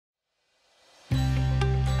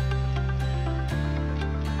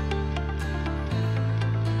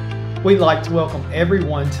We'd like to welcome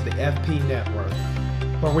everyone to the FP Network,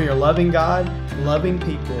 where we are loving God, loving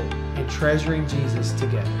people, and treasuring Jesus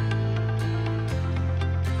together.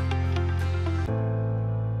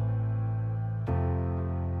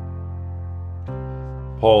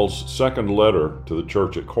 Paul's second letter to the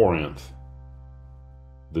church at Corinth,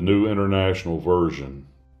 the New International Version,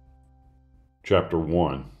 chapter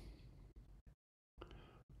 1.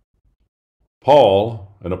 Paul,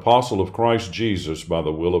 an apostle of Christ Jesus by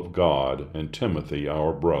the will of God, and Timothy,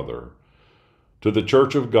 our brother, to the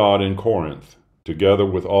church of God in Corinth, together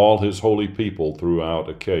with all his holy people throughout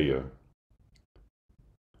Achaia.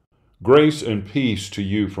 Grace and peace to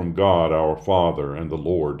you from God our Father and the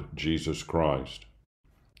Lord Jesus Christ.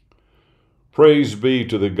 Praise be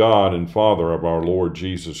to the God and Father of our Lord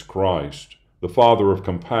Jesus Christ, the Father of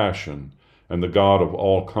compassion and the God of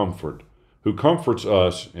all comfort, who comforts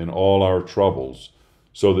us in all our troubles,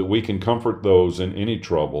 so that we can comfort those in any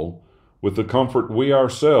trouble with the comfort we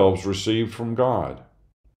ourselves received from God.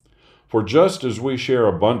 For just as we share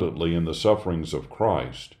abundantly in the sufferings of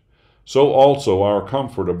Christ, so also our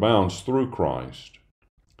comfort abounds through Christ.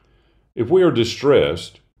 If we are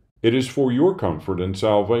distressed, it is for your comfort and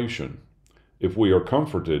salvation. If we are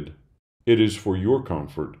comforted, it is for your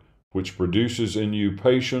comfort, which produces in you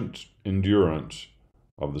patient endurance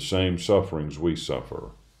of the same sufferings we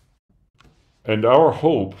suffer. And our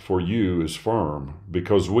hope for you is firm,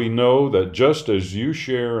 because we know that just as you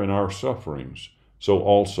share in our sufferings, so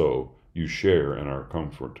also you share in our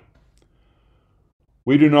comfort.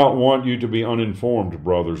 We do not want you to be uninformed,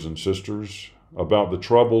 brothers and sisters, about the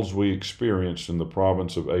troubles we experienced in the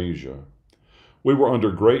province of Asia. We were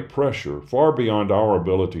under great pressure, far beyond our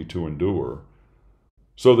ability to endure,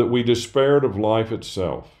 so that we despaired of life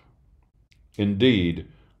itself. Indeed,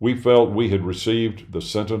 we felt we had received the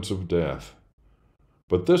sentence of death.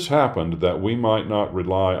 But this happened that we might not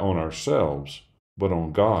rely on ourselves, but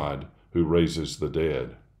on God, who raises the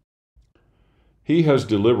dead. He has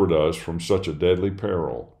delivered us from such a deadly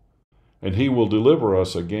peril, and he will deliver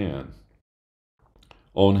us again.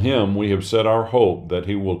 On him we have set our hope that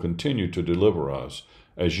he will continue to deliver us,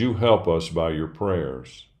 as you help us by your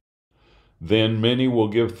prayers. Then many will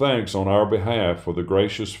give thanks on our behalf for the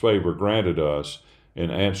gracious favor granted us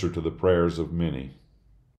in answer to the prayers of many.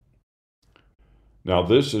 Now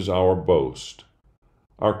this is our boast.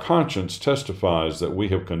 Our conscience testifies that we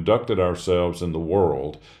have conducted ourselves in the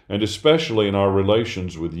world, and especially in our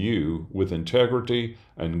relations with you, with integrity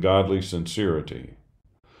and godly sincerity.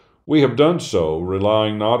 We have done so,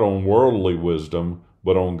 relying not on worldly wisdom,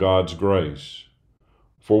 but on God's grace.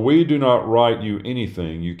 For we do not write you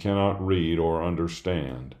anything you cannot read or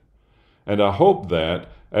understand. And I hope that,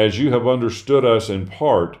 as you have understood us in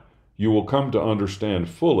part, you will come to understand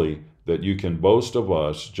fully that you can boast of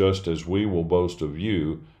us just as we will boast of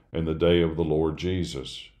you in the day of the Lord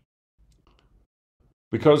Jesus.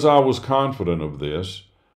 Because I was confident of this,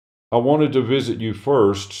 I wanted to visit you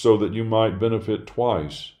first so that you might benefit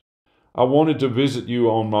twice. I wanted to visit you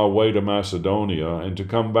on my way to Macedonia and to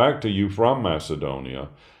come back to you from Macedonia,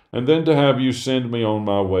 and then to have you send me on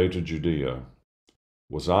my way to Judea.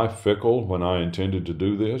 Was I fickle when I intended to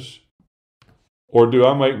do this? Or do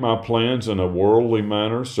I make my plans in a worldly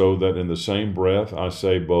manner so that in the same breath I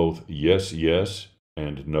say both yes, yes,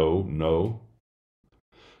 and no, no?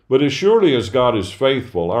 But as surely as God is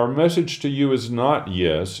faithful, our message to you is not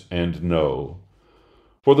yes and no.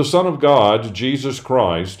 For the Son of God, Jesus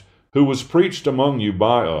Christ, who was preached among you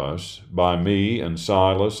by us, by me and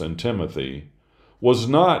Silas and Timothy, was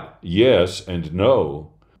not yes and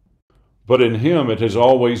no, but in him it has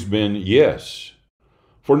always been yes.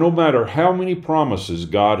 For no matter how many promises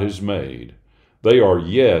God has made, they are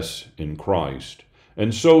yes in Christ,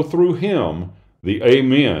 and so through him the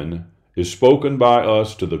Amen is spoken by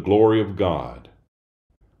us to the glory of God.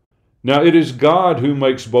 Now it is God who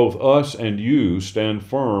makes both us and you stand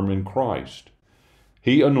firm in Christ.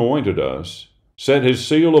 He anointed us, set his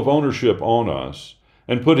seal of ownership on us,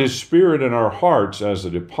 and put his Spirit in our hearts as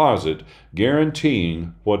a deposit,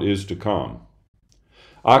 guaranteeing what is to come.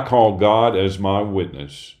 I call God as my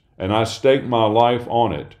witness, and I stake my life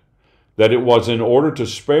on it, that it was in order to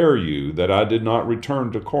spare you that I did not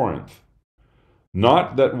return to Corinth.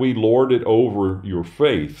 Not that we lord it over your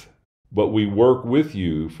faith, but we work with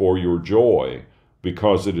you for your joy,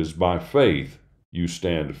 because it is by faith you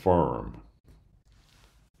stand firm.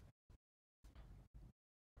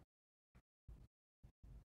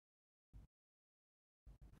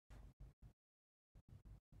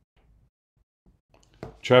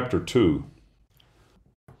 Chapter 2.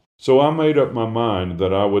 So I made up my mind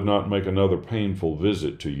that I would not make another painful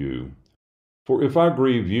visit to you. For if I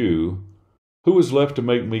grieve you, Who is left to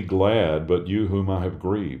make me glad but you whom I have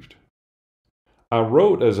grieved? I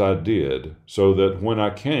wrote as I did, so that when I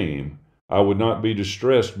came, I would not be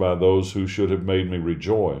distressed by those who should have made me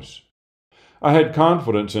rejoice. I had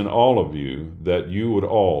confidence in all of you that you would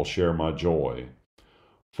all share my joy.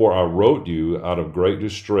 For I wrote you out of great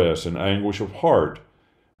distress and anguish of heart,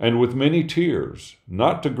 and with many tears,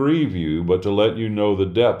 not to grieve you, but to let you know the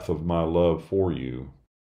depth of my love for you.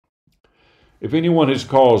 If anyone has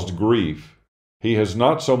caused grief, he has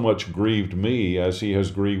not so much grieved me as he has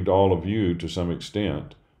grieved all of you to some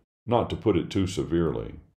extent, not to put it too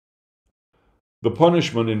severely. The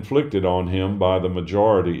punishment inflicted on him by the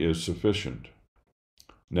majority is sufficient.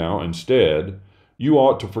 Now, instead, you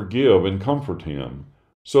ought to forgive and comfort him,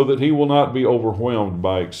 so that he will not be overwhelmed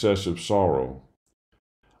by excessive sorrow.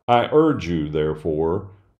 I urge you, therefore,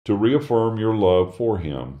 to reaffirm your love for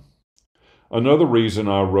him. Another reason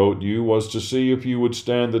I wrote you was to see if you would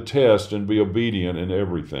stand the test and be obedient in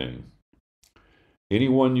everything.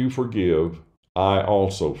 Anyone you forgive, I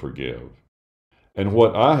also forgive. And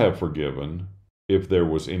what I have forgiven, if there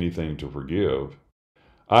was anything to forgive,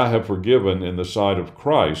 I have forgiven in the sight of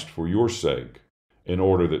Christ for your sake, in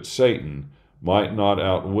order that Satan might not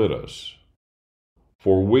outwit us.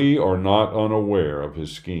 For we are not unaware of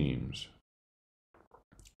his schemes.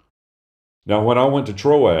 Now when I went to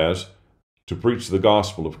Troas to preach the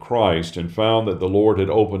gospel of Christ and found that the Lord had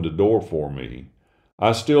opened a door for me,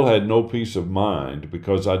 I still had no peace of mind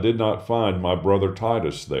because I did not find my brother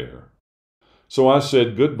Titus there. So I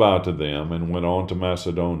said goodbye to them and went on to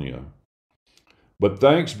Macedonia. But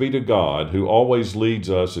thanks be to God, who always leads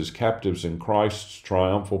us as captives in Christ's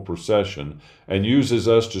triumphal procession and uses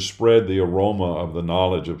us to spread the aroma of the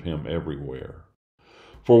knowledge of him everywhere.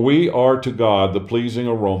 For we are to God the pleasing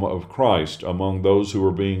aroma of Christ among those who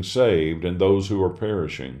are being saved and those who are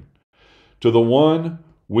perishing. To the one,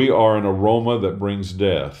 we are an aroma that brings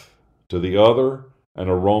death. To the other, an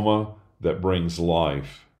aroma that brings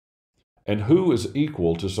life. And who is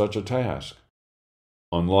equal to such a task?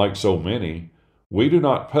 Unlike so many, we do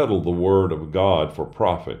not peddle the word of God for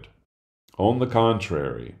profit. On the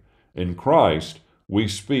contrary, in Christ we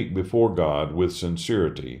speak before God with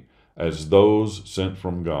sincerity, as those sent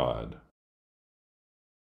from God.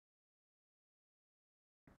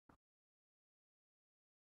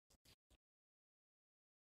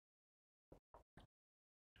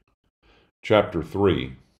 Chapter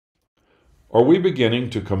 3. Are we beginning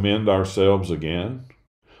to commend ourselves again?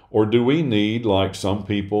 Or do we need, like some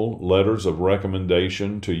people, letters of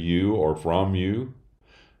recommendation to you or from you?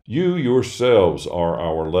 You yourselves are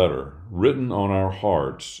our letter, written on our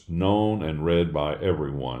hearts, known and read by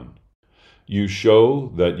everyone. You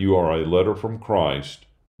show that you are a letter from Christ,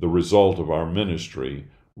 the result of our ministry,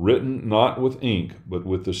 written not with ink, but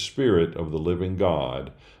with the Spirit of the living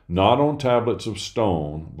God, not on tablets of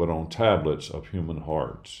stone, but on tablets of human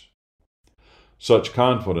hearts. Such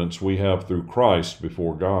confidence we have through Christ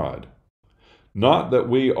before God. Not that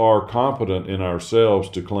we are competent in ourselves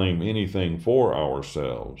to claim anything for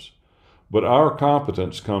ourselves, but our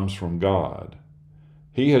competence comes from God.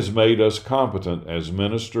 He has made us competent as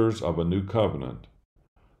ministers of a new covenant,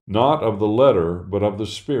 not of the letter, but of the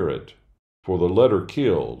Spirit, for the letter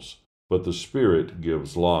kills, but the Spirit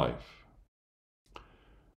gives life.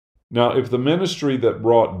 Now, if the ministry that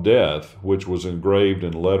brought death, which was engraved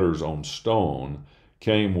in letters on stone,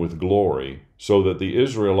 came with glory, so that the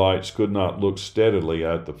Israelites could not look steadily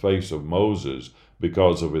at the face of Moses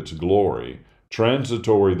because of its glory,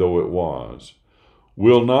 transitory though it was,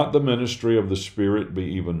 will not the ministry of the Spirit be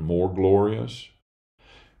even more glorious?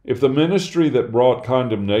 If the ministry that brought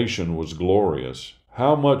condemnation was glorious,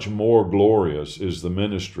 how much more glorious is the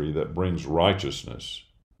ministry that brings righteousness?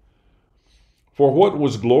 For what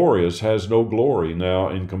was glorious has no glory now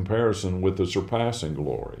in comparison with the surpassing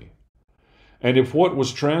glory. And if what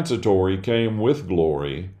was transitory came with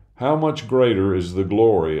glory, how much greater is the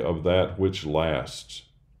glory of that which lasts?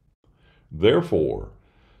 Therefore,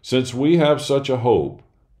 since we have such a hope,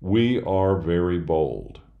 we are very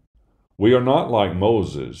bold. We are not like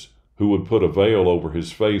Moses, who would put a veil over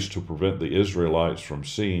his face to prevent the Israelites from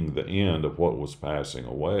seeing the end of what was passing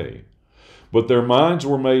away. But their minds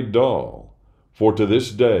were made dull, for to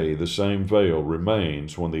this day the same veil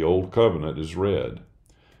remains when the Old Covenant is read.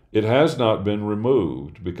 It has not been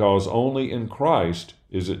removed, because only in Christ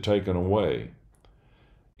is it taken away.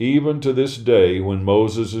 Even to this day, when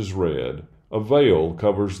Moses is read, a veil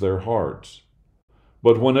covers their hearts.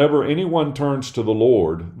 But whenever anyone turns to the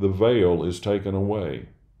Lord, the veil is taken away.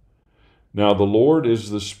 Now the Lord is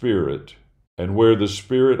the Spirit, and where the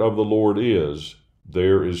Spirit of the Lord is,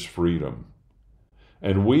 there is freedom.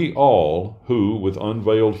 And we all, who with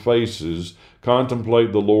unveiled faces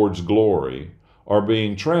contemplate the Lord's glory, are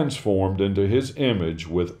being transformed into his image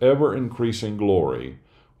with ever-increasing glory,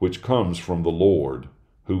 which comes from the Lord,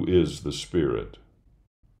 who is the Spirit.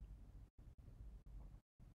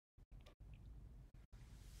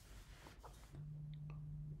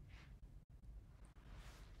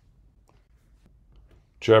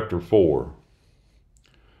 Chapter 4.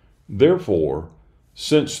 Therefore,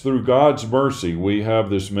 since through God's mercy we have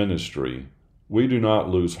this ministry, we do not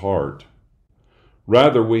lose heart.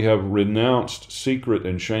 Rather, we have renounced secret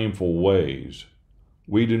and shameful ways.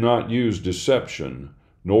 We do not use deception,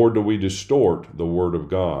 nor do we distort the word of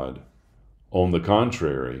God. On the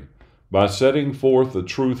contrary, by setting forth the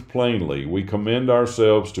truth plainly, we commend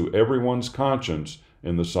ourselves to everyone's conscience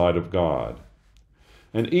in the sight of God.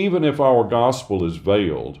 And even if our gospel is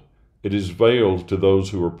veiled, it is veiled to those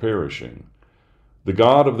who are perishing. The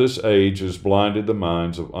God of this age has blinded the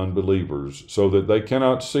minds of unbelievers, so that they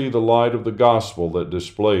cannot see the light of the gospel that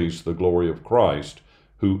displays the glory of Christ,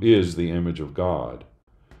 who is the image of God.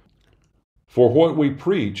 For what we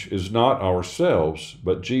preach is not ourselves,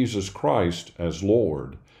 but Jesus Christ as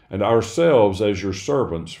Lord, and ourselves as your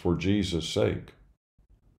servants for Jesus' sake.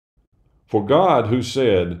 For God, who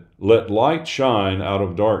said, "Let light shine out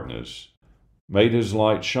of darkness," made his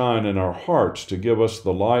light shine in our hearts to give us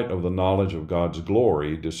the light of the knowledge of God's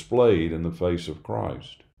glory displayed in the face of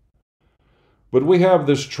Christ. But we have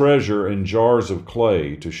this treasure in jars of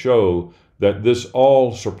clay to show that this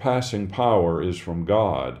all-surpassing power is from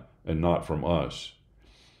God and not from us.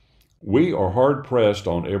 We are hard-pressed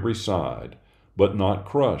on every side, but not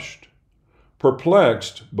crushed,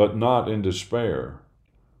 perplexed, but not in despair,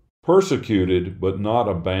 persecuted, but not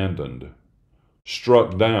abandoned,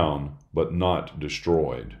 struck down, but not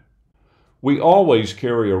destroyed. We always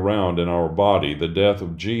carry around in our body the death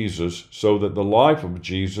of Jesus, so that the life of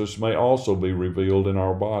Jesus may also be revealed in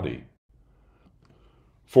our body.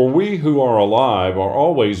 For we who are alive are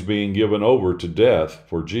always being given over to death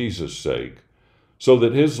for Jesus' sake, so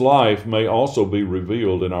that his life may also be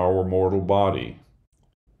revealed in our mortal body.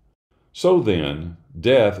 So then,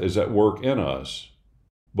 death is at work in us,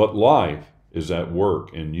 but life is at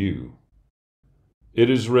work in you. It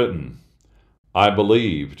is written, "I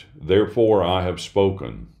believed, therefore I have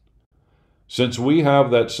spoken." Since we have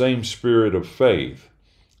that same spirit of faith,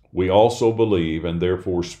 we also believe and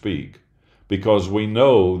therefore speak, because we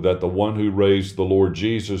know that the one who raised the Lord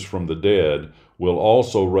Jesus from the dead will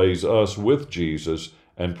also raise us with Jesus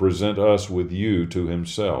and present us with you to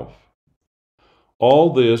himself.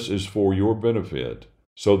 All this is for your benefit,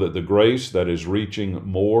 so that the grace that is reaching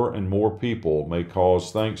more and more people may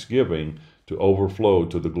cause thanksgiving to overflow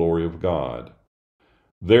to the glory of God.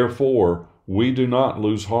 Therefore, we do not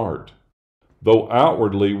lose heart. Though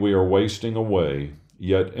outwardly we are wasting away,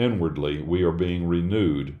 yet inwardly we are being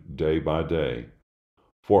renewed day by day.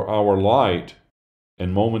 For our light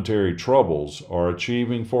and momentary troubles are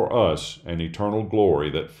achieving for us an eternal glory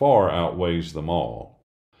that far outweighs them all.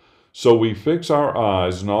 So we fix our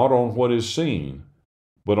eyes not on what is seen,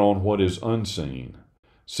 but on what is unseen,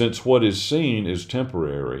 since what is seen is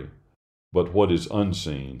temporary, but what is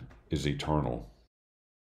unseen is eternal.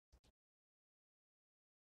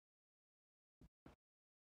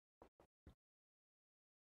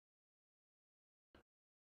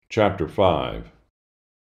 Chapter 5.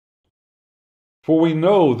 For we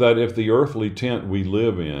know that if the earthly tent we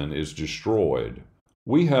live in is destroyed,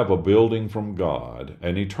 we have a building from God,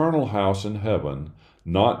 an eternal house in heaven,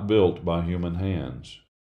 not built by human hands.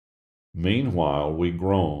 Meanwhile we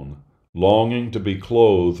groan, longing to be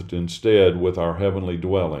clothed instead with our heavenly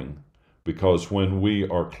dwelling, because when we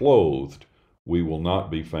are clothed, we will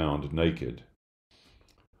not be found naked.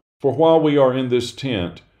 For while we are in this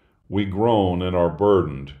tent, we groan and are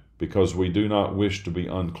burdened, because we do not wish to be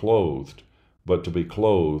unclothed, but to be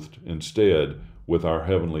clothed instead with our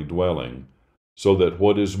heavenly dwelling, so that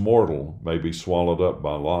what is mortal may be swallowed up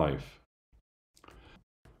by life.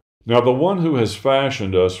 Now the one who has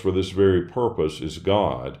fashioned us for this very purpose is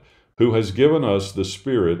God, who has given us the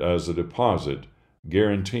Spirit as a deposit,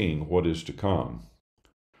 guaranteeing what is to come.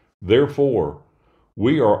 Therefore,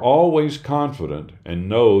 we are always confident and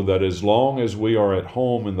know that as long as we are at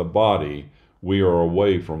home in the body, we are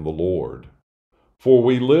away from the Lord. For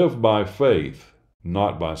we live by faith,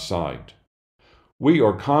 not by sight. We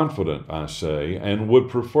are confident, I say, and would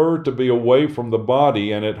prefer to be away from the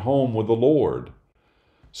body and at home with the Lord.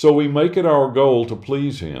 So we make it our goal to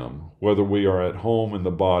please him, whether we are at home in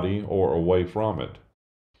the body or away from it.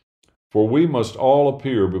 For we must all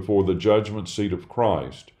appear before the judgment seat of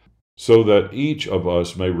Christ, so that each of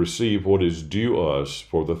us may receive what is due us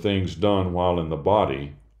for the things done while in the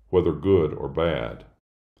body, whether good or bad.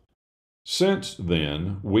 Since,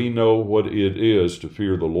 then, we know what it is to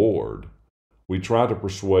fear the Lord, we try to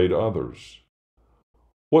persuade others.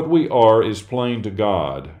 What we are is plain to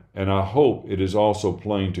God, and I hope it is also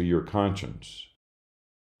plain to your conscience.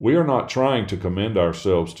 We are not trying to commend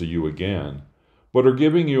ourselves to you again, but are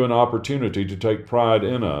giving you an opportunity to take pride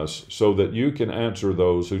in us so that you can answer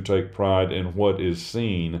those who take pride in what is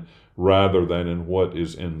seen rather than in what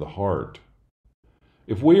is in the heart.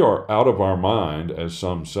 If we are out of our mind, as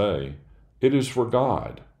some say, it is for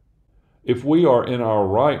God. If we are in our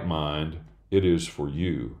right mind, it is for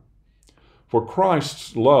you. For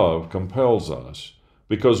Christ's love compels us,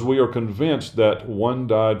 because we are convinced that one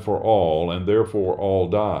died for all, and therefore all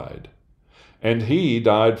died. And he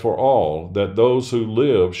died for all, that those who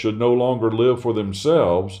live should no longer live for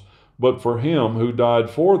themselves, but for him who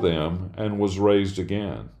died for them and was raised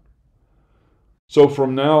again. So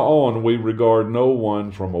from now on we regard no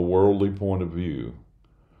one from a worldly point of view.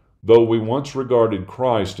 Though we once regarded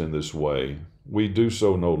Christ in this way, we do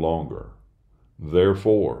so no longer.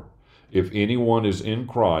 Therefore, if anyone is in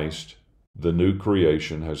Christ, the new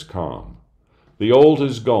creation has come. The old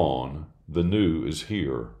is gone, the new is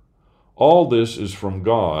here. All this is from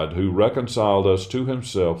God, who reconciled us to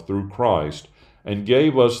himself through Christ and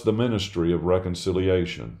gave us the ministry of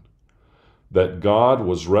reconciliation. That God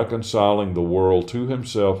was reconciling the world to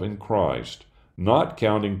himself in Christ, not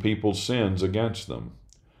counting people's sins against them.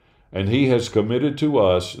 And he has committed to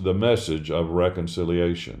us the message of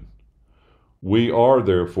reconciliation. We are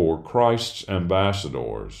therefore Christ's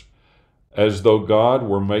ambassadors, as though God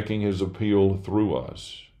were making his appeal through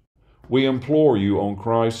us. We implore you on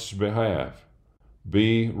Christ's behalf,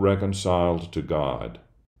 be reconciled to God.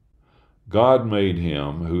 God made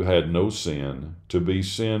him who had no sin to be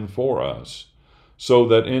sin for us, so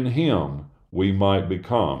that in him we might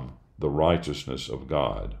become the righteousness of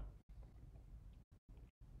God.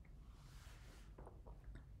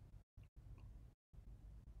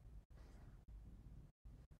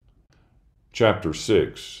 Chapter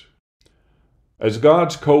 6. As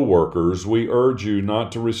God's co-workers, we urge you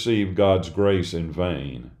not to receive God's grace in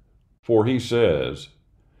vain. For he says,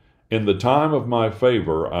 "In the time of my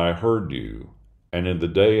favor I heard you, and in the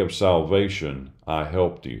day of salvation I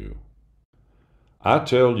helped you." I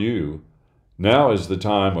tell you, now is the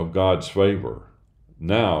time of God's favor.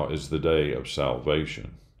 Now is the day of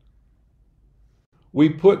salvation. We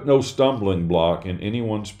put no stumbling block in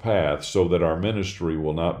anyone's path so that our ministry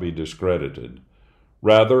will not be discredited.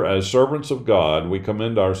 Rather, as servants of God, we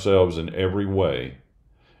commend ourselves in every way,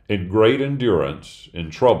 in great endurance, in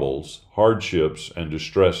troubles, hardships, and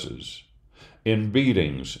distresses, in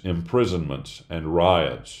beatings, imprisonments, and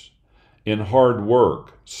riots, in hard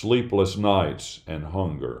work, sleepless nights, and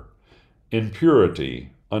hunger, in purity,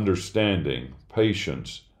 understanding,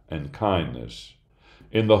 patience, and kindness,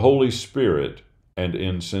 in the Holy Spirit, and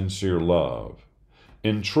in sincere love,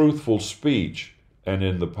 in truthful speech, and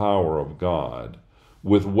in the power of God,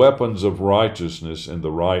 with weapons of righteousness in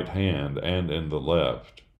the right hand and in the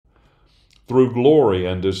left, through glory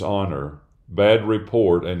and dishonor, bad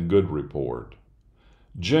report and good report,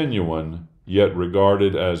 genuine, yet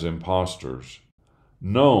regarded as impostors,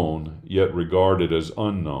 known, yet regarded as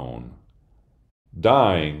unknown,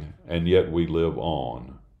 dying, and yet we live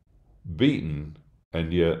on, beaten,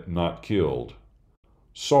 and yet not killed,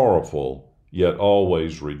 sorrowful, yet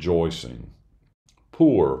always rejoicing,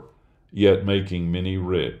 poor, yet making many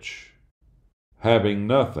rich, having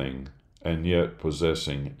nothing, and yet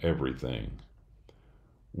possessing everything.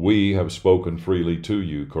 We have spoken freely to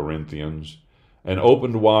you, Corinthians, and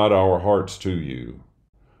opened wide our hearts to you.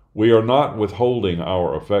 We are not withholding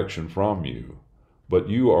our affection from you, but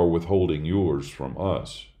you are withholding yours from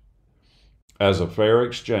us. As a fair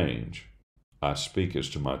exchange, I speak as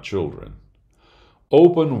to my children.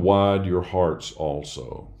 Open wide your hearts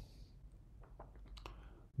also.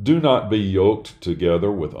 Do not be yoked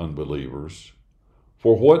together with unbelievers,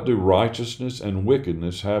 for what do righteousness and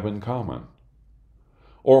wickedness have in common?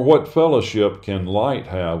 Or what fellowship can light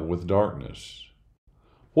have with darkness?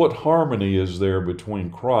 What harmony is there between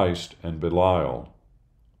Christ and Belial?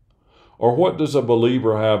 Or what does a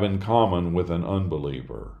believer have in common with an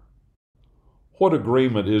unbeliever? What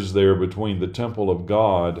agreement is there between the temple of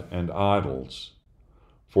God and idols?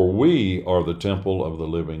 For we are the temple of the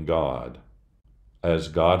living God. As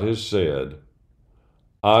God has said,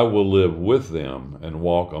 I will live with them and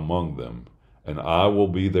walk among them, and I will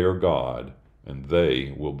be their God, and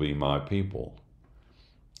they will be my people.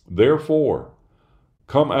 Therefore,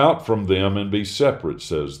 come out from them and be separate,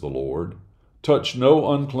 says the Lord. Touch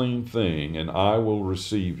no unclean thing, and I will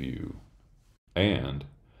receive you. And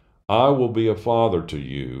I will be a father to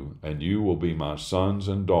you, and you will be my sons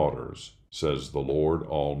and daughters, says the Lord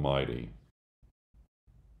Almighty.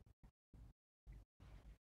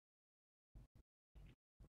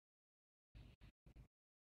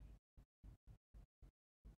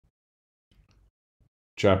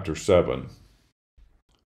 Chapter 7.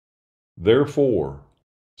 Therefore,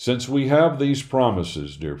 since we have these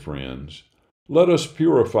promises, dear friends, let us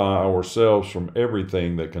purify ourselves from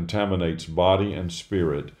everything that contaminates body and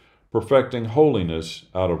spirit, perfecting holiness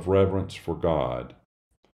out of reverence for God.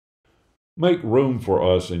 Make room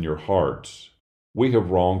for us in your hearts. We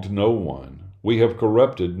have wronged no one. We have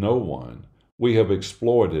corrupted no one. We have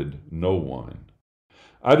exploited no one.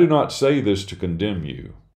 I do not say this to condemn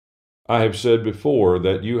you. I have said before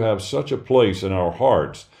that you have such a place in our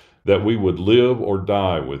hearts that we would live or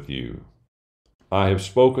die with you. I have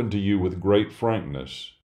spoken to you with great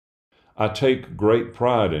frankness. I take great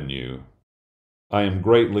pride in you. I am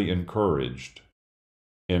greatly encouraged.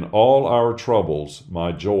 In all our troubles,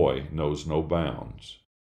 my joy knows no bounds.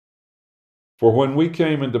 For when we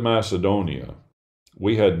came into Macedonia,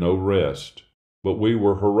 we had no rest, but we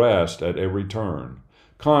were harassed at every turn,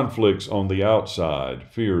 conflicts on the outside,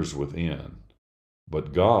 fears within.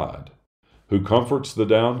 But God, who comforts the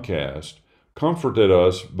downcast, comforted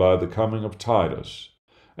us by the coming of Titus,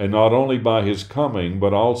 and not only by his coming,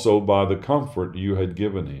 but also by the comfort you had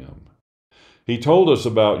given him. He told us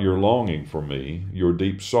about your longing for me, your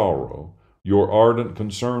deep sorrow, your ardent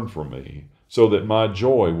concern for me, so that my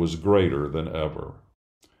joy was greater than ever.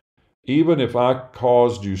 Even if I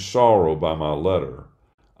caused you sorrow by my letter,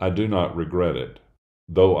 I do not regret it.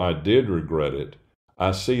 Though I did regret it,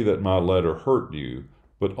 I see that my letter hurt you,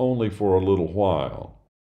 but only for a little while.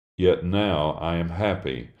 Yet now I am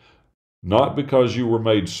happy, not because you were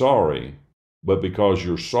made sorry, but because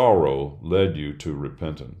your sorrow led you to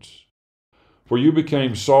repentance. For you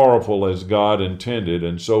became sorrowful as God intended,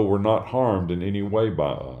 and so were not harmed in any way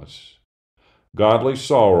by us. Godly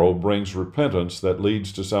sorrow brings repentance that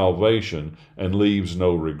leads to salvation and leaves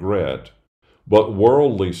no regret, but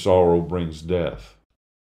worldly sorrow brings death.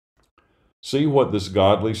 See what this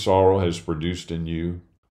godly sorrow has produced in you?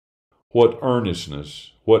 What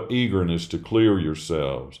earnestness, what eagerness to clear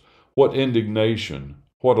yourselves, what indignation,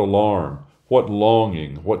 what alarm, what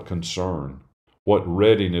longing, what concern, what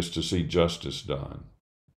readiness to see justice done.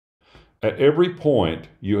 At every point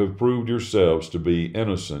you have proved yourselves to be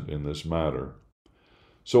innocent in this matter.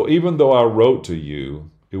 So even though I wrote to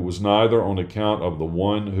you, it was neither on account of the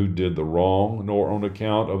one who did the wrong nor on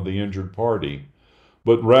account of the injured party,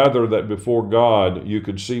 but rather that before God you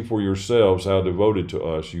could see for yourselves how devoted to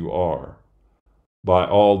us you are. By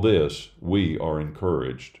all this we are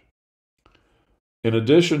encouraged. In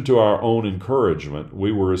addition to our own encouragement,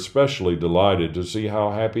 we were especially delighted to see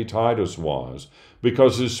how happy Titus was,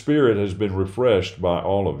 because his spirit has been refreshed by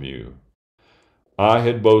all of you. I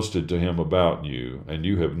had boasted to him about you, and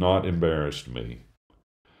you have not embarrassed me.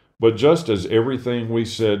 But just as everything we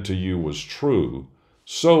said to you was true,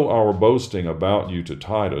 so our boasting about you to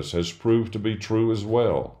Titus has proved to be true as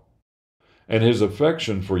well. And his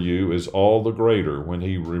affection for you is all the greater when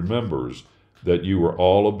he remembers that you were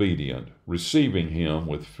all obedient, receiving him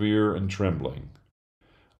with fear and trembling.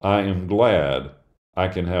 I am glad I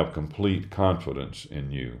can have complete confidence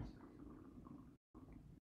in you.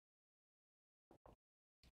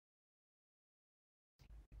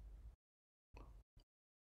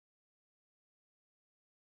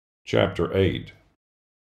 Chapter 8.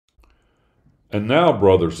 And now,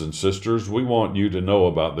 brothers and sisters, we want you to know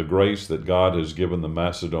about the grace that God has given the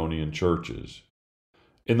Macedonian churches.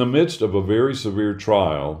 In the midst of a very severe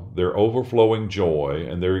trial, their overflowing joy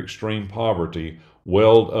and their extreme poverty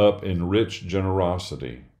welled up in rich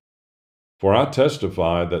generosity. For I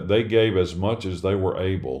testify that they gave as much as they were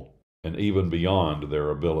able, and even beyond their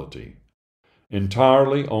ability.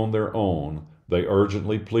 Entirely on their own, they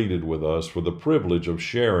urgently pleaded with us for the privilege of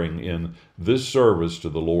sharing in this service to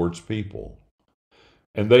the Lord's people.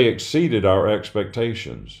 And they exceeded our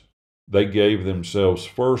expectations. They gave themselves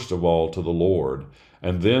first of all to the Lord,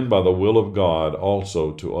 and then by the will of God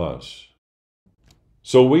also to us.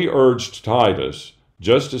 So we urged Titus,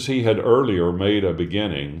 just as he had earlier made a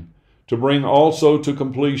beginning, to bring also to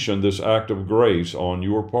completion this act of grace on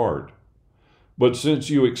your part. But since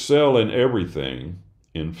you excel in everything,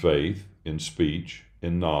 in faith, in speech,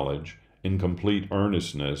 in knowledge, in complete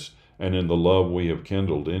earnestness, and in the love we have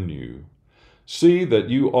kindled in you, see that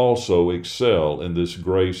you also excel in this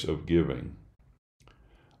grace of giving.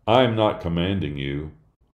 I am not commanding you,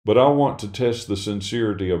 But I want to test the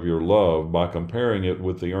sincerity of your love by comparing it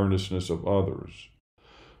with the earnestness of others.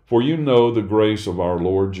 For you know the grace of our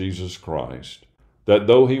Lord Jesus Christ, that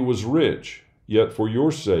though he was rich, yet for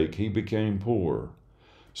your sake he became poor,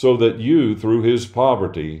 so that you through his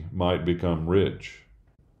poverty might become rich.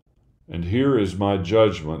 And here is my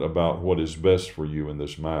judgment about what is best for you in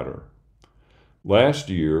this matter. Last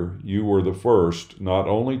year you were the first not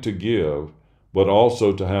only to give, but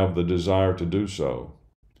also to have the desire to do so.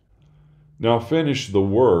 Now finish the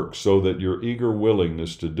work so that your eager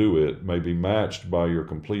willingness to do it may be matched by your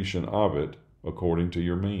completion of it according to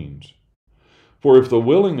your means. For if the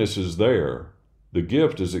willingness is there, the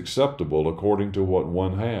gift is acceptable according to what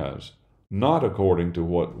one has, not according to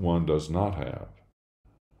what one does not have.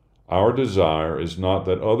 Our desire is not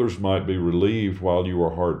that others might be relieved while you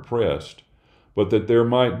are hard pressed, but that there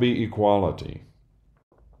might be equality.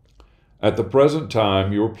 At the present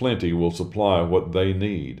time your plenty will supply what they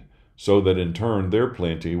need, so that in turn their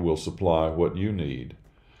plenty will supply what you need.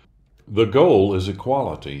 The goal is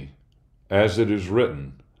equality, as it is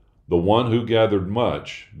written, "The one who gathered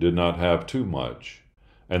much did not have too much,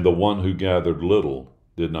 and the one who gathered little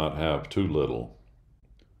did not have too little."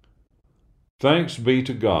 Thanks be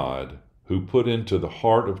to God, who put into the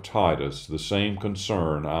heart of Titus the same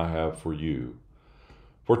concern I have for you.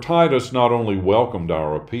 For Titus not only welcomed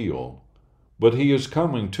our appeal, but he is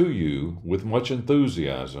coming to you with much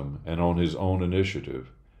enthusiasm and on his own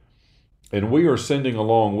initiative. And we are sending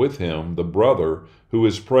along with him the brother who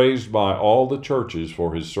is praised by all the churches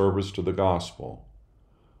for his service to the gospel.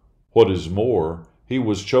 What is more, he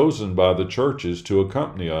was chosen by the churches to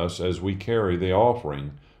accompany us as we carry the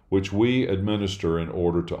offering, which we administer in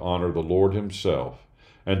order to honor the Lord himself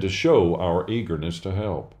and to show our eagerness to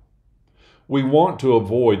help. We want to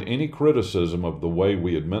avoid any criticism of the way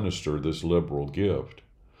we administer this liberal gift,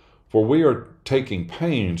 for we are taking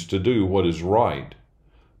pains to do what is right,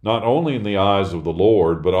 not only in the eyes of the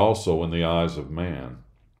Lord, but also in the eyes of man.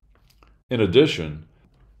 In addition,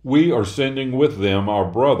 we are sending with them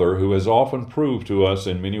our brother who has often proved to us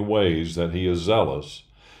in many ways that he is zealous,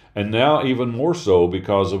 and now even more so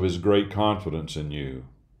because of his great confidence in you.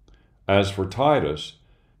 As for Titus,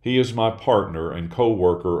 he is my partner and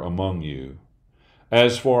co-worker among you.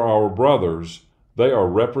 As for our brothers, they are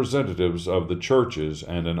representatives of the churches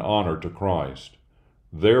and an honor to Christ.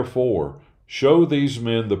 Therefore, show these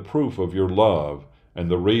men the proof of your love and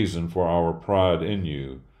the reason for our pride in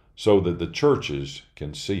you, so that the churches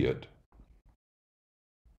can see it.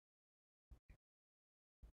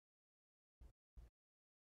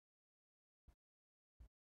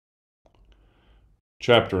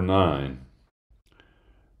 Chapter 9.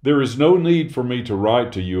 There is no need for me to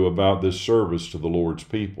write to you about this service to the Lord's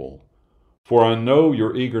people, for I know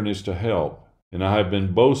your eagerness to help, and I have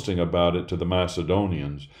been boasting about it to the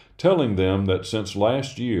Macedonians, telling them that since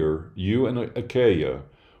last year you and Achaia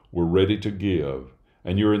were ready to give,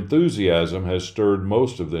 and your enthusiasm has stirred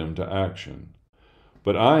most of them to action.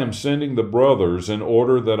 But I am sending the brothers in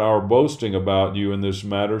order that our boasting about you in this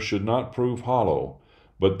matter should not prove hollow,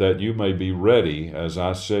 but that you may be ready as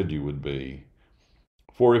I said you would be.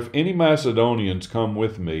 For if any Macedonians come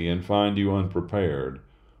with me and find you unprepared,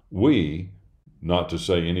 we, not to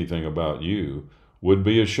say anything about you, would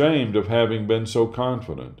be ashamed of having been so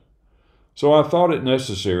confident. So I thought it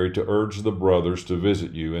necessary to urge the brothers to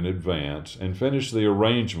visit you in advance and finish the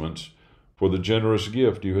arrangements for the generous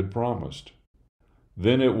gift you had promised.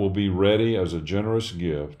 Then it will be ready as a generous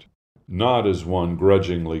gift, not as one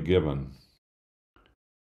grudgingly given.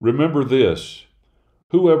 Remember this: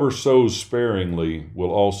 whoever sows sparingly will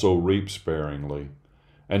also reap sparingly,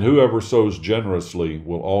 and whoever sows generously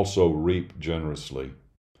will also reap generously.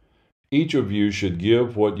 Each of you should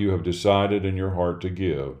give what you have decided in your heart to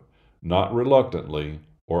give, not reluctantly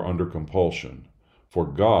or under compulsion, for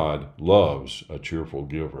God loves a cheerful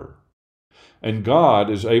giver. And God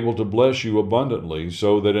is able to bless you abundantly,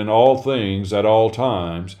 so that in all things, at all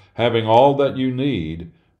times, having all that you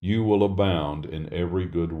need, you will abound in every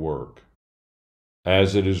good work.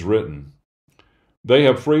 As it is written, "They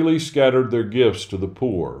have freely scattered their gifts to the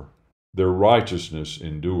poor, their righteousness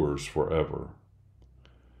endures forever."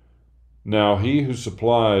 Now he who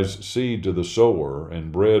supplies seed to the sower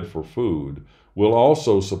and bread for food will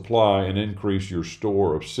also supply and increase your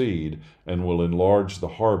store of seed and will enlarge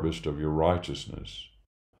the harvest of your righteousness.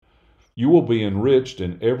 You will be enriched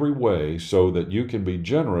in every way so that you can be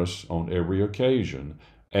generous on every occasion,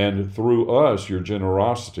 and through us your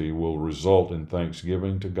generosity will result in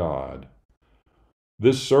thanksgiving to God.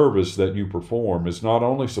 This service that you perform is not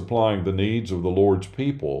only supplying the needs of the Lord's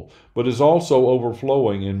people, but is also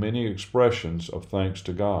overflowing in many expressions of thanks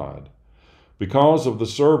to God. Because of the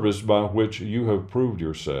service by which you have proved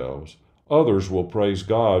yourselves, others will praise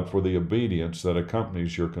God for the obedience that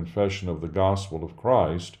accompanies your confession of the gospel of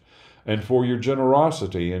Christ, and for your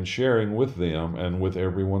generosity in sharing with them and with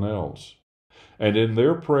everyone else. And in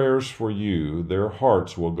their prayers for you, their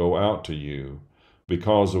hearts will go out to you,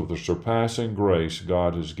 because of the surpassing grace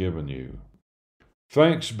God has given you.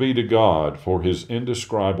 Thanks be to God for his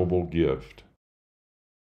indescribable gift.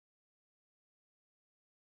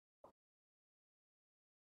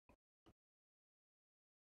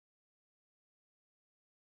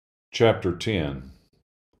 Chapter 10.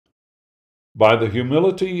 By the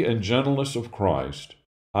humility and gentleness of Christ,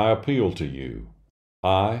 I appeal to you,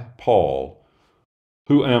 I, Paul,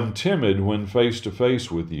 who am timid when face to face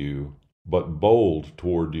with you, but bold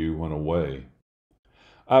toward you when away.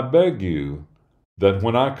 I beg you that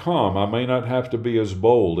when I come I may not have to be as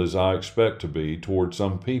bold as I expect to be toward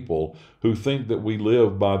some people who think that we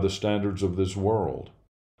live by the standards of this world.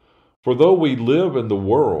 For though we live in the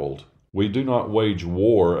world, we do not wage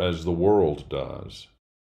war as the world does.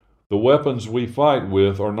 The weapons we fight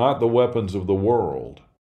with are not the weapons of the world.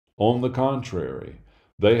 On the contrary,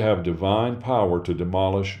 they have divine power to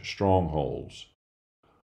demolish strongholds.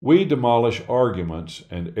 We demolish arguments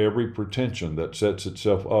and every pretension that sets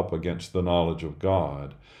itself up against the knowledge of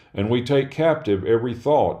God, and we take captive every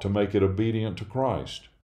thought to make it obedient to Christ.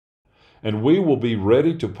 And we will be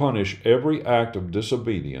ready to punish every act of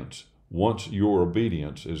disobedience once your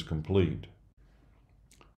obedience is complete.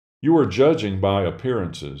 You are judging by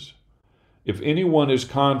appearances. If anyone is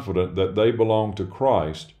confident that they belong to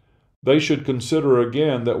Christ, they should consider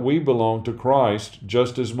again that we belong to Christ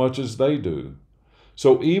just as much as they do.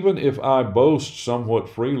 So even if I boast somewhat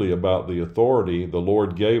freely about the authority the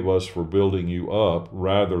Lord gave us for building you up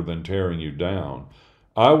rather than tearing you down,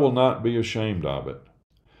 I will not be ashamed of it.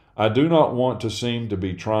 I do not want to seem to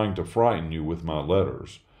be trying to frighten you with my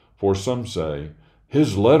letters. For some say,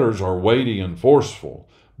 his letters are weighty and forceful,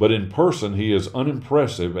 but in person he is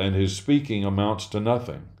unimpressive and his speaking amounts to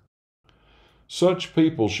nothing. Such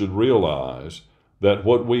people should realize that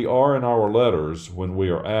what we are in our letters when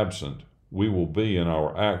we are absent, we will be in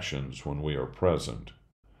our actions when we are present.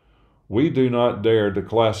 We do not dare to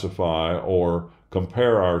classify or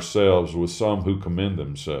compare ourselves with some who commend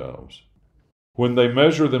themselves. When they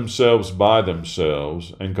measure themselves by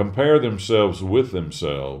themselves and compare themselves with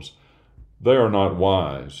themselves, they are not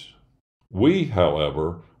wise. We,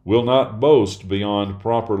 however, will not boast beyond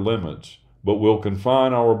proper limits, but will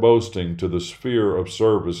confine our boasting to the sphere of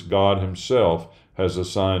service God Himself has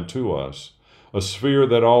assigned to us, a sphere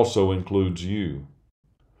that also includes you.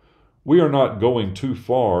 We are not going too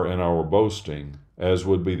far in our boasting, as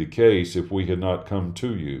would be the case if we had not come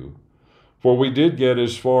to you. For we did get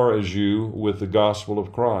as far as you with the gospel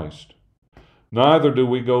of Christ. Neither do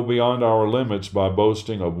we go beyond our limits by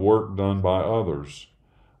boasting of work done by others.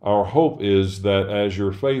 Our hope is that as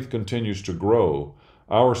your faith continues to grow,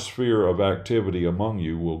 our sphere of activity among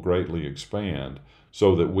you will greatly expand,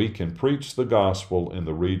 so that we can preach the gospel in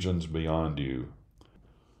the regions beyond you.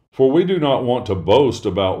 For we do not want to boast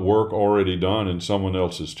about work already done in someone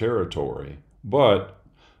else's territory, but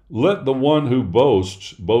let the one who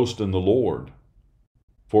boasts boast in the Lord.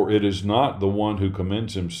 For it is not the one who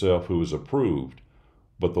commends himself who is approved,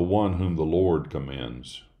 but the one whom the Lord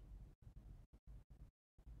commends.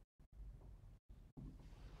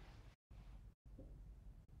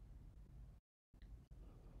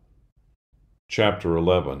 Chapter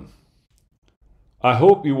 11. I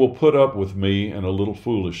hope you will put up with me and a little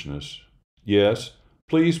foolishness. Yes,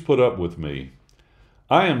 please put up with me.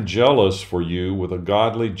 I am jealous for you with a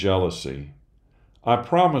godly jealousy. I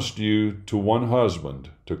promised you to one husband,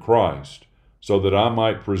 to Christ, so that I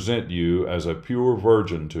might present you as a pure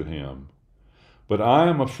virgin to him. But I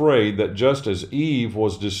am afraid that just as Eve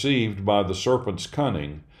was deceived by the serpent's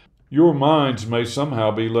cunning, your minds may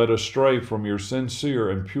somehow be led astray from your sincere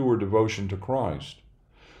and pure devotion to Christ.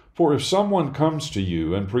 For if someone comes to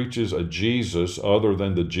you and preaches a Jesus other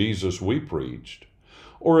than the Jesus we preached,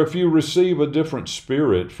 or if you receive a different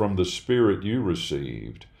spirit from the spirit you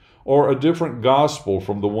received, or a different gospel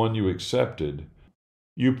from the one you accepted,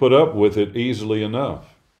 you put up with it easily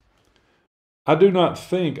enough. I do not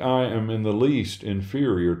think I am in the least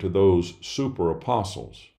inferior to those super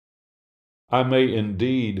apostles. I may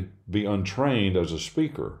indeed be untrained as a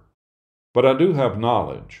speaker, but I do have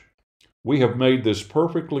knowledge. We have made this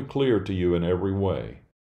perfectly clear to you in every way.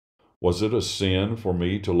 Was it a sin for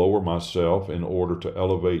me to lower myself in order to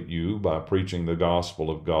elevate you by preaching the gospel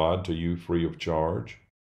of God to you free of charge?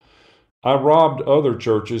 I robbed other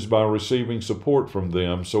churches by receiving support from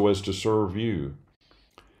them so as to serve you.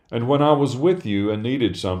 And when I was with you and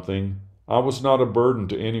needed something, I was not a burden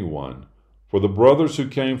to anyone, for the brothers who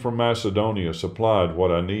came from Macedonia supplied what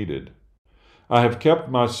I needed. I have kept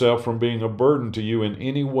myself from being a burden to you in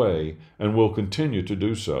any way, and will continue to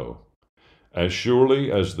do so. As surely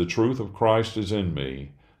as the truth of Christ is in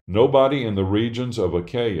me, nobody in the regions of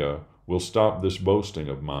Achaia will stop this boasting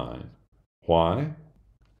of mine. Why?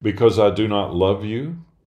 Because I do not love you?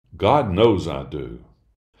 God knows I do.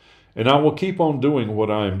 And I will keep on doing what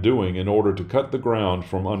I am doing in order to cut the ground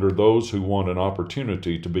from under those who want an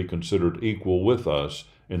opportunity to be considered equal with us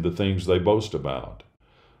in the things they boast about.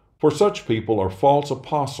 For such people are false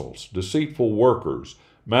apostles, deceitful workers,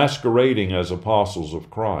 masquerading as apostles of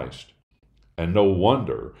Christ. And no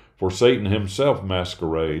wonder, for Satan himself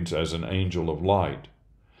masquerades as an angel of light.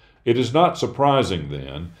 It is not surprising,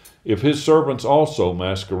 then, if his servants also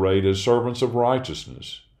masquerade as servants of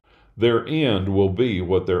righteousness. Their end will be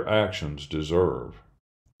what their actions deserve.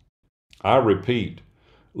 I repeat,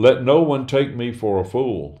 let no one take me for a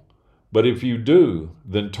fool, but if you do,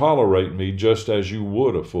 then tolerate me just as you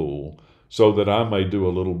would a fool, so that I may do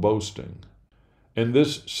a little boasting. In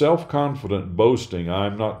this self-confident boasting I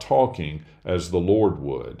am not talking as the Lord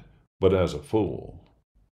would, but as a fool.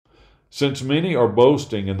 Since many are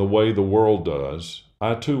boasting in the way the world does,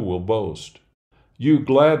 I too will boast. You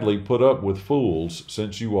gladly put up with fools,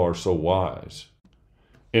 since you are so wise.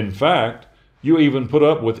 In fact, you even put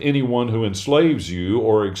up with anyone who enslaves you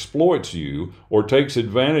or exploits you or takes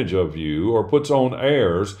advantage of you or puts on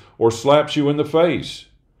airs or slaps you in the face.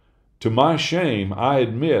 To my shame, I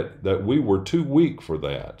admit that we were too weak for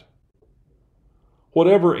that.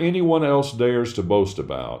 Whatever anyone else dares to boast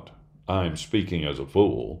about, I am speaking as a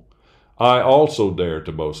fool, I also dare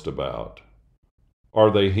to boast about.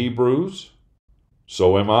 Are they Hebrews?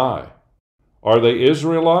 So am I. Are they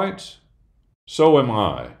Israelites? So am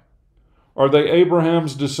I. Are they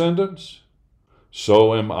Abraham's descendants?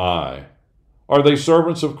 So am I. Are they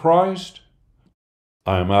servants of Christ?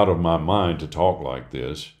 I am out of my mind to talk like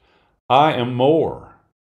this. I am more.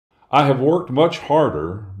 I have worked much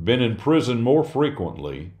harder, been in prison more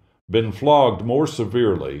frequently, been flogged more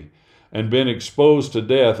severely, and been exposed to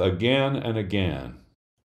death again and again.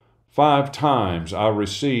 5 times I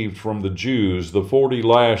received from the Jews the 40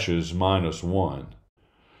 lashes minus 1.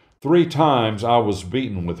 3 times I was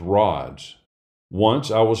beaten with rods. Once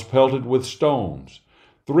I was pelted with stones.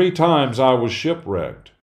 3 times I was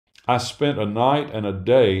shipwrecked. I spent a night and a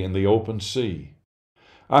day in the open sea.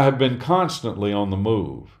 I have been constantly on the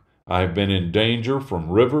move. I have been in danger from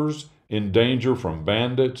rivers, in danger from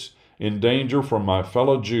bandits, in danger from my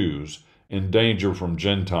fellow Jews, in danger from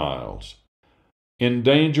Gentiles, in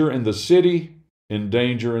danger in the city, in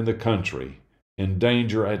danger in the country, in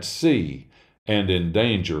danger at sea, and in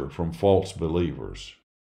danger from false believers.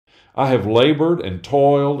 I have labored and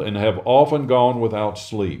toiled and have often gone without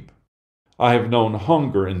sleep. I have known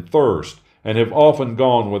hunger and thirst and have often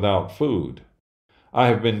gone without food. I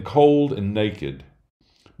have been cold and naked.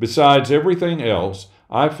 Besides everything else,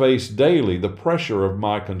 I face daily the pressure of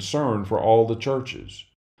my concern for all the churches.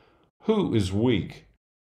 Who is weak?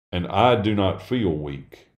 And I do not feel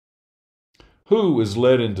weak. Who is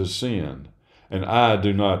led into sin? And I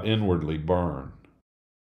do not inwardly burn.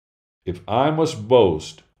 If I must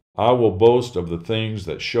boast, I will boast of the things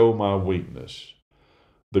that show my weakness.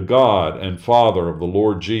 The God and Father of the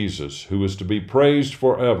Lord Jesus, who is to be praised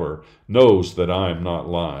forever, knows that I am not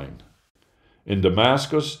lying. In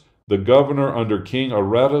Damascus, the governor under King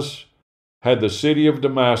Aretas had the city of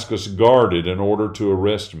Damascus guarded in order to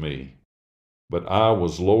arrest me. But I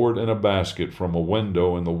was lowered in a basket from a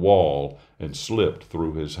window in the wall and slipped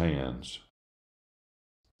through his hands.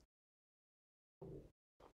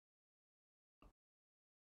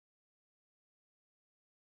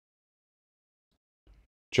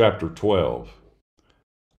 Chapter 12.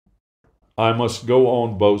 I must go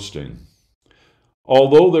on boasting.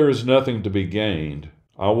 Although there is nothing to be gained,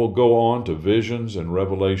 I will go on to visions and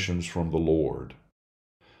revelations from the Lord.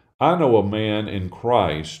 I know a man in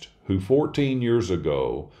Christ who 14 years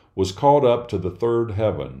ago was caught up to the 3rd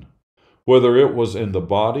heaven. Whether it was in the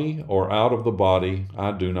body or out of the body,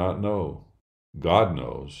 I do not know. God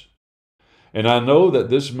knows. And I know that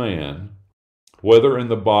this man, whether in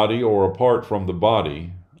the body or apart from the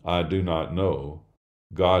body, I do not know,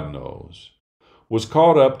 God knows, was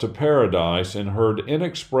caught up to paradise and heard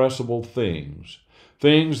inexpressible things,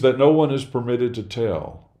 things that no one is permitted to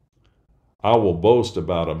tell. I will boast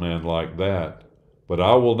about a man like that, but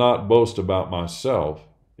I will not boast about myself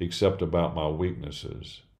except about my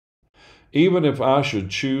weaknesses. Even if I should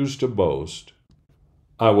choose to boast,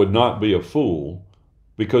 I would not be a fool,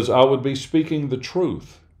 because I would be speaking the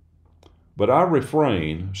truth. But I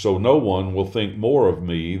refrain so no one will think more of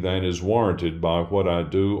me than is warranted by what I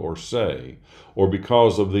do or say, or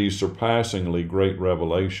because of these surpassingly great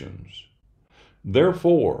revelations.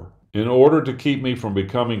 Therefore, in order to keep me from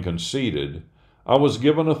becoming conceited, I was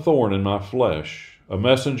given a thorn in my flesh, a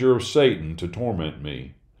messenger of Satan to torment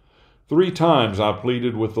me. 3 times I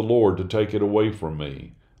pleaded with the Lord to take it away from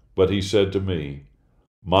me, but he said to me,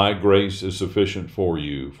 "My grace is sufficient for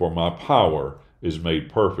you, for my power is made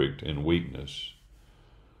perfect in weakness."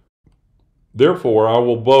 Therefore I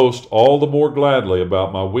will boast all the more gladly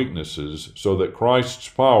about my weaknesses, so that Christ's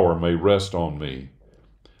power may rest on me.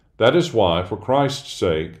 That is why, for Christ's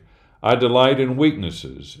sake, I delight in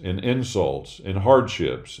weaknesses, in insults, in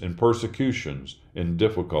hardships, in persecutions, in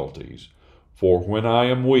difficulties. For when I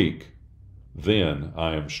am weak, then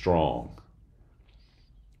I am strong.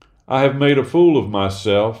 I have made a fool of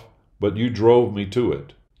myself, but you drove me to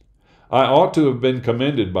it. I ought to have been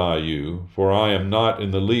commended by you, for I am not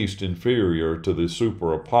in the least inferior to the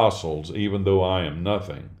super-apostles, even though I am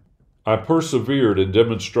nothing. I persevered in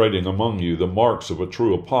demonstrating among you the marks of a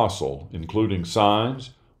true apostle, including signs,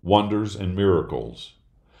 wonders, and miracles.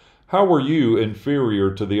 How were you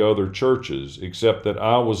inferior to the other churches, except that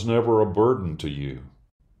I was never a burden to you?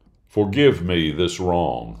 Forgive me this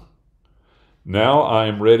wrong. Now I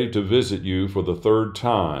am ready to visit you for the 3rd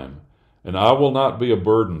time, and I will not be a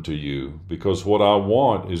burden to you, because what I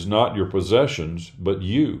want is not your possessions, but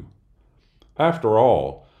you. After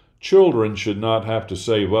all, children should not have to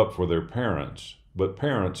save up for their parents, but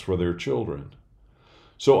parents for their children.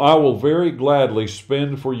 So I will very gladly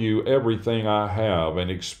spend for you everything I have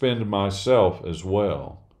and expend myself as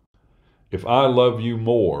well. If I love you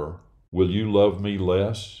more, will you love me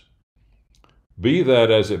less? Be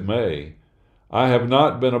that as it may, I have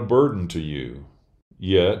not been a burden to you.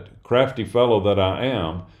 Yet, crafty fellow that I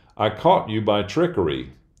am, I caught you by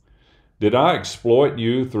trickery. Did I exploit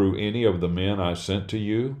you through any of the men I sent to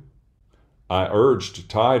you? I urged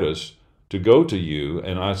Titus to go to you,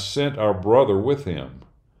 and I sent our brother with him.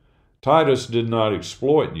 Titus did not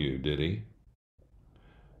exploit you, did he?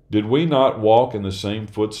 Did we not walk in the same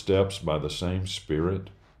footsteps by the same Spirit?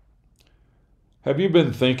 Have you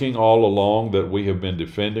been thinking all along that we have been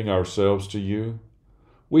defending ourselves to you?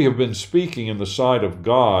 We have been speaking in the sight of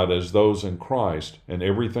God as those in Christ, and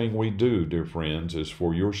everything we do, dear friends, is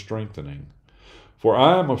for your strengthening. For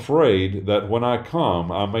I am afraid that when I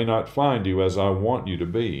come, I may not find you as I want you to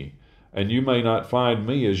be, and you may not find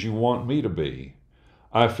me as you want me to be.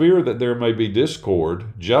 I fear that there may be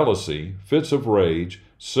discord, jealousy, fits of rage,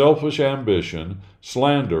 selfish ambition,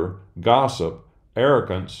 slander, gossip,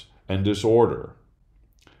 arrogance, and disorder.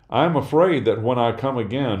 I am afraid that when I come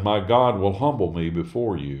again, my God will humble me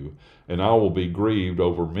before you, and I will be grieved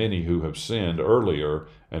over many who have sinned earlier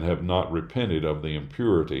and have not repented of the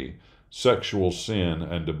impurity, sexual sin,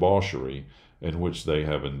 and debauchery in which they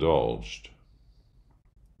have indulged.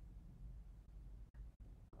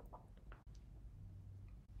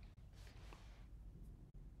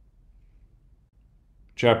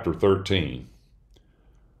 Chapter 13.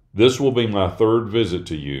 This will be my 3rd visit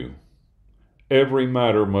to you. Every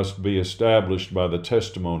matter must be established by the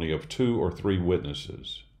testimony of 2 or 3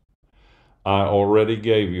 witnesses. I already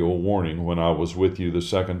gave you a warning when I was with you the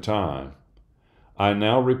 2nd time. I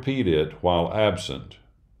now repeat it while absent.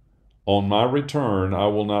 On my return, I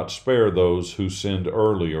will not spare those who sinned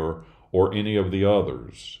earlier or any of the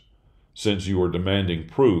others, since you are demanding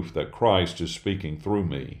proof that Christ is speaking through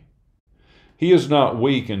me. He is not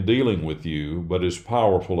weak in dealing with you, but is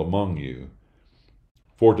powerful among you.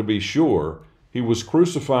 For to be sure, he was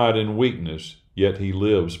crucified in weakness, yet he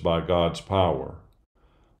lives by God's power.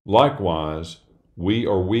 Likewise, we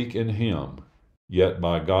are weak in him, yet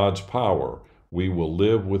by God's power we will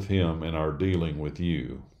live with him in our dealing with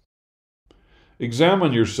you.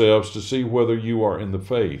 Examine yourselves to see whether you are in the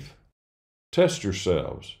faith. Test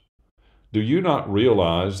yourselves. Do you not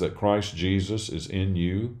realize that Christ Jesus is in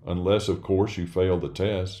you, unless, of course, you fail the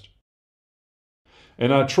test?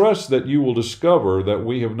 And I trust that you will discover that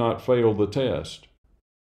we have not failed the test.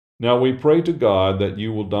 Now we pray to God that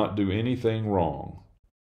you will not do anything wrong,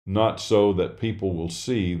 not so that people will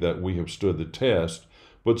see that we have stood the test,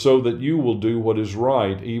 but so that you will do what is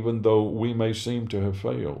right, even though we may seem to have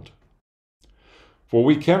failed. For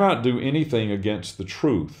we cannot do anything against the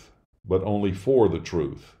truth, but only for the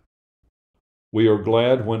truth. We are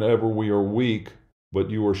glad whenever we are weak, but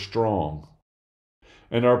you are strong.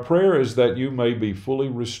 And our prayer is that you may be fully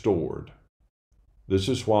restored. This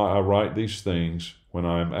is why I write these things when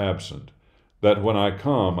I am absent, that when I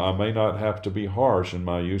come I may not have to be harsh in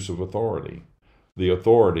my use of authority, the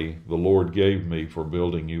authority the Lord gave me for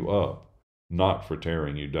building you up, not for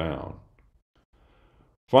tearing you down.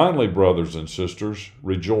 Finally, brothers and sisters,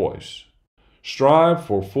 rejoice. Strive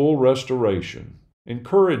for full restoration.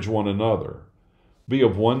 Encourage one another. Be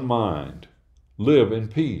of one mind. Live in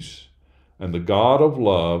peace, and the God of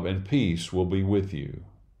love and peace will be with you.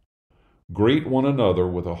 Greet one another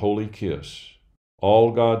with a holy kiss.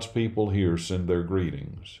 All God's people here send their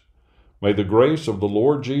greetings. May the grace of the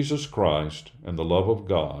Lord Jesus Christ and the love of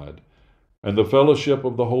God and the fellowship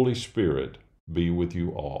of the Holy Spirit be with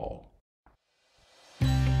you all.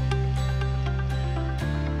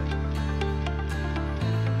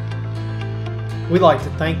 We'd like to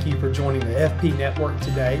thank you for joining the FP Network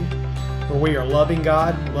today, where we are loving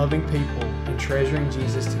God, loving people, and treasuring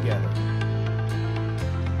Jesus together.